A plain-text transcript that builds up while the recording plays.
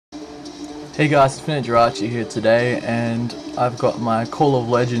Hey guys, infiniteJIRACHI here today, and I've got my Call of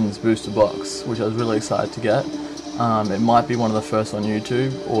Legends booster box, which I was really excited to get. It might be one of the first on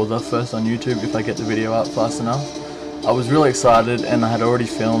YouTube, or the first on YouTube if I get the video up fast enough. I was really excited, and I had already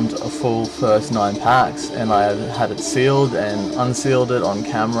filmed a full first 9 packs, and I had it sealed and unsealed it on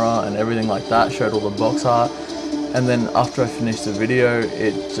camera and everything like that, showed all the box art. And then after I finished the video,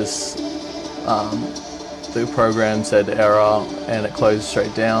 it just, the program said error, and it closed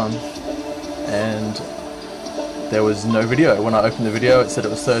straight down. And there was no video. When I opened the video, it said it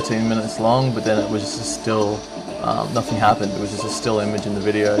was 13 minutes long, but then it was just still, nothing happened. It was just a still image in the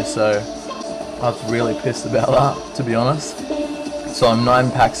video, so I was really pissed about that, to be honest. So I'm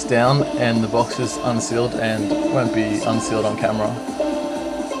 9 packs down, and the box is unsealed and won't be unsealed on camera.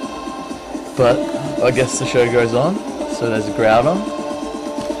 But I guess the show goes on. So there's a Groudon,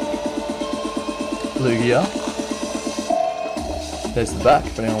 Lugia, there's the back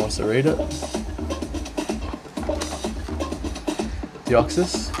if anyone wants to read it,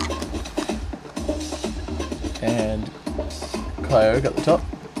 Deoxys, and Kyogre at the top.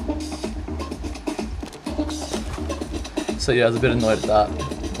 So yeah, I was a bit annoyed at that,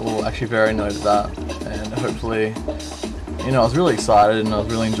 or actually very annoyed at that, and hopefully, you know, I was really excited and I was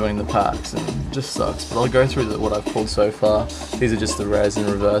really enjoying the packs, and it just sucks. But I'll go through what I've pulled so far. These are just the rares and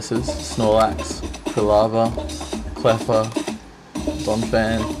reverses: Snorlax, Quilava, Cleffa,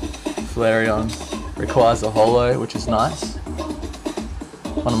 Donphan, Flareon. Requires a holo, which is nice.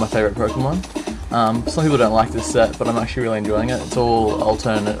 One of my favourite Pokemon. Some people don't like this set, but I'm actually really enjoying it. It's all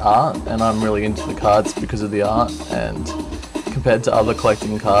alternate art, and I'm really into the cards because of the art. And compared to other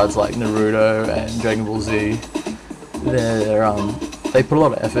collecting cards like Naruto and Dragon Ball Z, they put a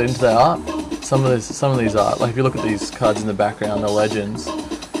lot of effort into their art. Some of these art, like if you look at these cards in the background, the legends,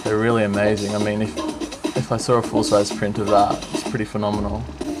 they're really amazing. I mean, if I saw a full-size print of that, it's pretty phenomenal.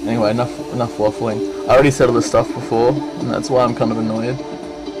 Anyway, enough waffling. I already said all this stuff before, and that's why I'm kind of annoyed.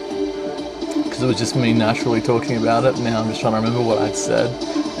 Because it was just me naturally talking about it, and now I'm just trying to remember what I'd said.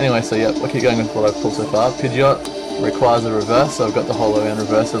 Anyway, so yeah, I'll keep going with what I've pulled so far. Pidgeot requires a reverse, so I've got the holo and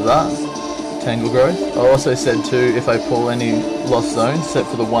reverse of that. Tangle Growth. I also said too, if I pull any lost zones, except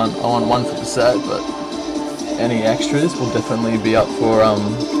for the one, I want one for the set, but any extras will definitely be up for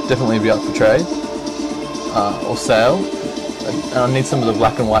trade or sale. And I need some of the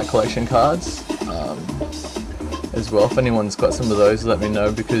black and white collection cards as well. If anyone's got some of those, let me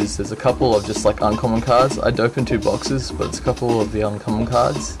know, because there's a couple of just like uncommon cards. I'd open 2 boxes, but it's a couple of the uncommon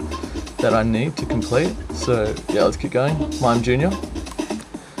cards that I need to complete. So yeah, let's keep going. Mime Jr.,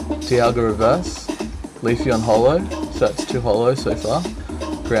 Dialga reverse, Leafeon holo, so that's 2 holos so far.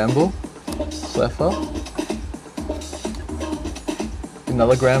 Gramble, Cleffa,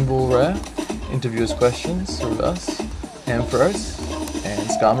 another Gramble rare, Interviewer's Questions reverse, Ampharos, and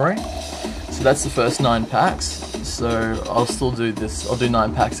Skarmory. So that's the first 9 packs. So I'll still do this. I'll do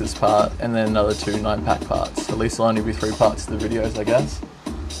 9 packs this part, and then another 2 9-pack parts. At least there'll only be 3 parts to the videos, I guess.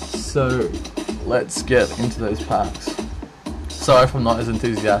 So let's get into those packs. Sorry if I'm not as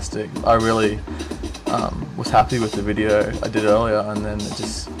enthusiastic. I really was happy with the video I did earlier, and then it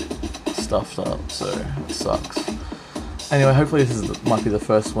just stuffed up, so it sucks. Anyway, hopefully this might be the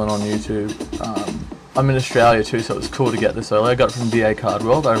first one on YouTube. I'm in Australia too, so it was cool to get this early. I got it from DA Card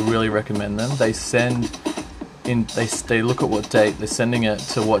World. I really recommend them. They send in, they look at what date, they're sending it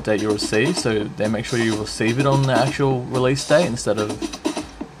to what date you'll receive, so they make sure you receive it on the actual release date instead of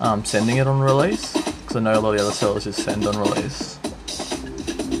sending it on release, because I know a lot of the other sellers just send on release.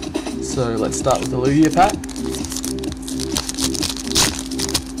 So let's start with the Lugia pack.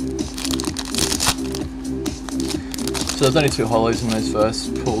 So there's only 2 holos in those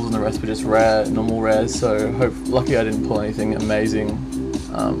first pulls, and the rest were just rare, normal rares, so lucky I didn't pull anything amazing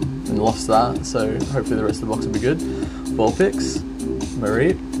and lost that, so hopefully the rest of the box will be good. Vulpix,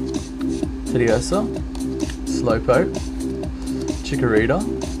 Mareep, Teddiursa, Slowpoke, Chikorita,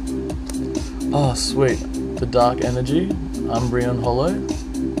 oh sweet, the Dark Energy, Umbreon holo.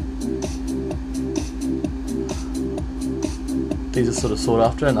 These are sort of sought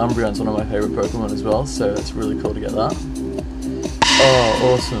after, and Umbreon's one of my favourite Pokemon as well, so it's really cool to get that.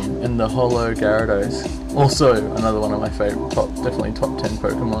 Oh, awesome. And the holo Gyarados. Also another one of my favourite, definitely top 10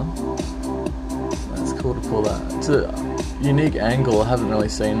 Pokemon. That's cool to pull that. It's a unique angle. I haven't really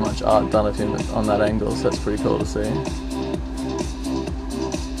seen much art done of him on that angle, so that's pretty cool to see.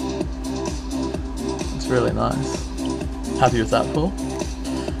 It's really nice. Happy with that pull.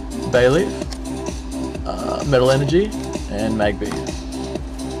 Bayleaf, Metal Energy, and Magby.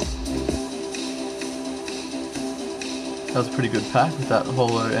 That was a pretty good pack with that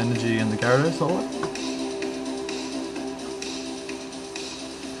holo energy and the Gyarados holo.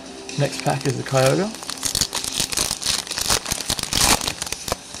 Next pack is the Kyogre.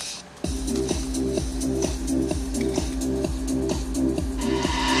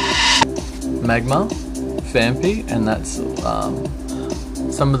 Magma, Vampy, and that's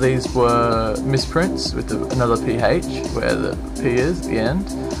some of these were misprints with another PH where the P is at the end,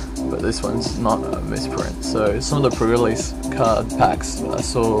 but this one's not a misprint. So some of the pre-release card packs, I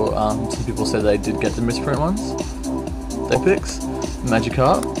saw some people said they did get the misprint ones. They picks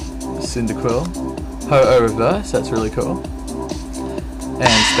Magikarp, Cyndaquil, Ho-Oh Reverse, that's really cool,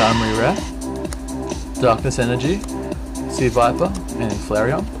 and Skarmory Rare, Darkness Energy, Sea Viper, and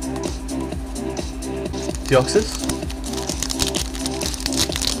Flareon. Deoxys,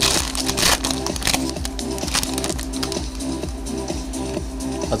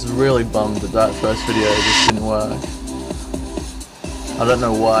 I was really bummed that first video just didn't work. I don't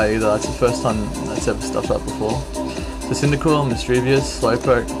know why either, it's the first time that's ever stuffed up before. So Cyndaquil, Mischievous,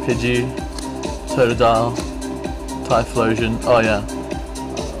 Slowpoke, Pidgey, Totodile, Typhlosion, oh yeah.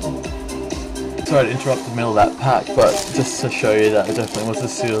 Sorry to interrupt the middle of that pack, but just to show you that it definitely was a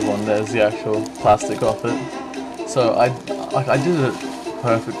sealed one, there's the actual plastic off it. So I did it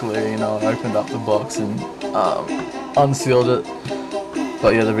perfectly, you know, I opened up the box and unsealed it,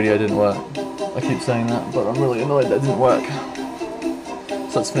 but yeah, the video didn't work. I keep saying that, but I'm really annoyed that it didn't work.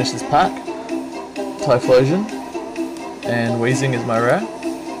 So let's finish this pack. Typhlosion, and Weezing is my rare.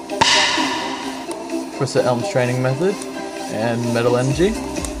 Professor Elm's Training Method, and Metal Energy,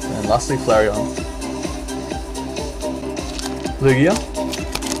 and lastly Flareon. Lugia,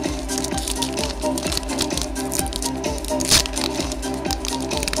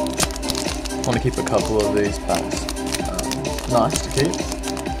 I want to keep a couple of these packs. Nice to keep.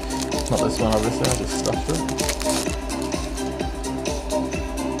 Not this one obviously, I just stuffed it.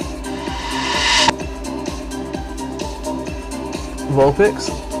 Vulpix,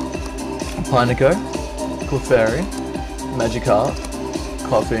 Pineco, Clefairy, Magikarp,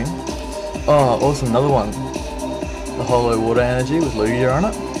 Coughing. Oh, awesome, another one. The Holo Water Energy with Lugia on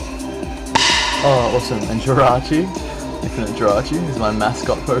it. Oh, awesome, and Jirachi, infiniteJIRACHI is my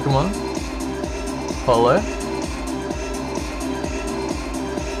mascot Pokemon. Holo.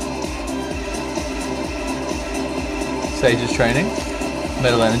 Sage's Training,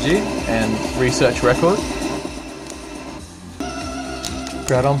 Metal Energy, and Research Record.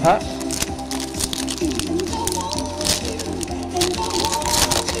 Groudon pack.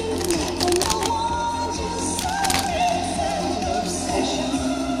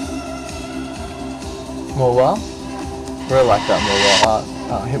 Morwell. Really like that Morwell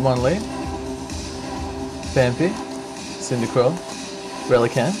art. Hitmonlee. Vampy. Cyndaquil.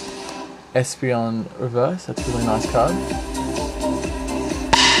 Relicanth. Espeon Reverse, that's a really nice card.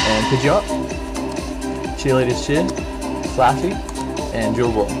 And Pidgeot. Cheerleader's Cheer. Flaffy. And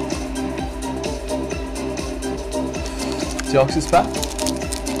Jewel Ball. Deoxys pack.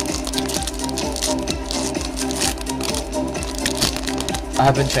 I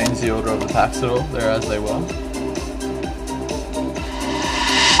haven't changed the order of the packs at all, they're as they were.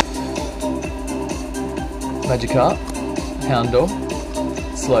 Magikarp, Houndour,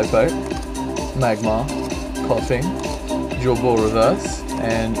 Slowpoke, Magmar, Coughing, Jewel Ball Reverse,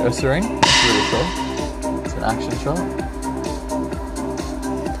 and Ursaring. That's really cool. It's an action shot.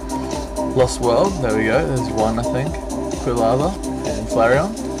 Lost World, there we go, there's one I think. Quilava and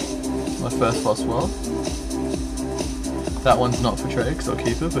Flareon. My first Lost World. That one's not for trade because I'll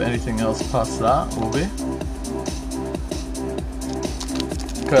keep it, but anything else past that will be.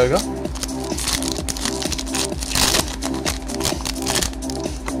 Kyogre.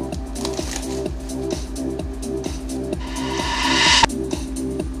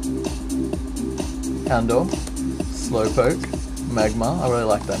 Houndour, Slowpoke, Magmar, I really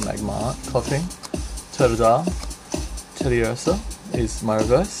like that Magma art, Coughing, Totodile, Teddiursa is my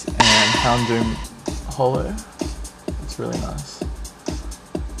reverse, and Houndoom Holo, it's really nice.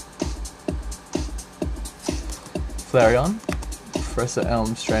 Flareon, Professor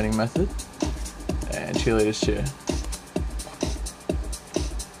Elm's Training Method, and Cheerleader's Cheer.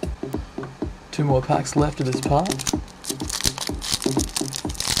 2 more packs left of this part.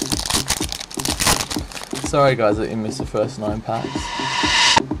 Sorry guys that you missed the first 9 packs.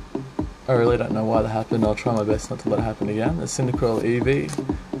 I really don't know why that happened, I'll try my best not to let it happen again. The Cyndaquil Eevee,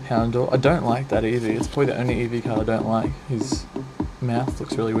 Houndour, I don't like that Eevee, it's probably the only Eevee card I don't like. His mouth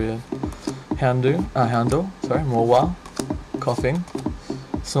looks really weird. Houndour, sorry, Morwell, Coughing,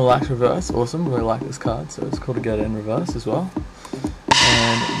 Snorlax Reverse, awesome, really like this card, so it's cool to get it in reverse as well.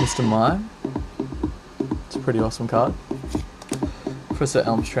 And Mr. Mime, it's a pretty awesome card. Professor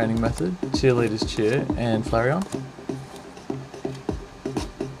Elm's Training Method, Cheerleader's Cheer, and Flareon.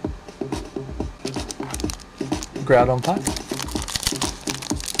 Groudon pack.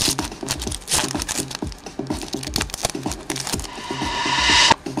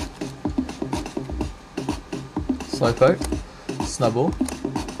 Slowpoke, Snubbull,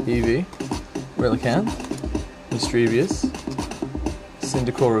 Eevee, Relicanth, Mischievous,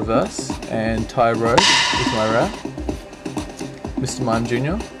 Cyndaquil Reverse, and Tyrogue is my rare. Mr. Mime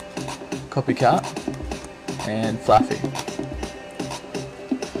Jr., Copycat, and Flaffy.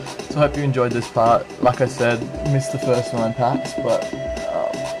 So I hope you enjoyed this part. Like I said, missed the first 9 packs, but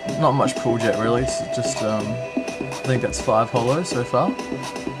not much pulled yet really. It's just I think that's 5 holos so far.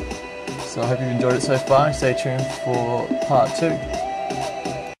 So I hope you've enjoyed it so far. Stay tuned for part 2.